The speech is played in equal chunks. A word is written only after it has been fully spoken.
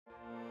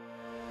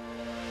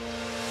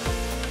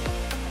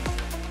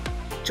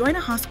Join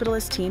a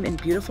Hospitalist team in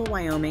beautiful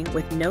Wyoming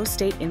with no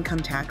state income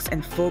tax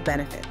and full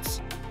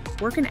benefits.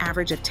 Work an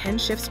average of 10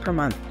 shifts per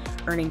month,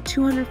 earning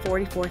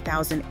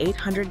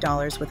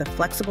 $244,800 with a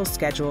flexible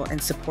schedule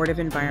and supportive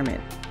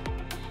environment.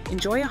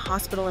 Enjoy a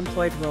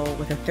hospital-employed role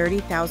with a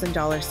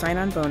 $30,000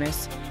 sign-on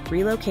bonus,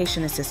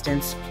 relocation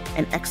assistance,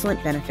 and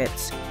excellent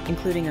benefits,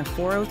 including a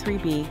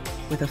 403(b)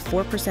 with a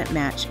 4%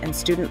 match and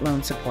student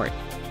loan support.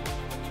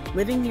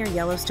 Living near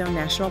Yellowstone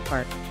National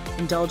Park,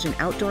 indulge in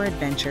outdoor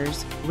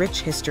adventures, rich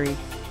history,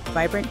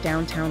 vibrant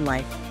downtown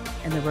life,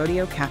 and the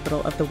rodeo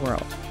capital of the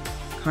world.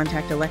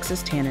 Contact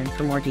Alexis Tannen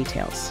for more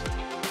details.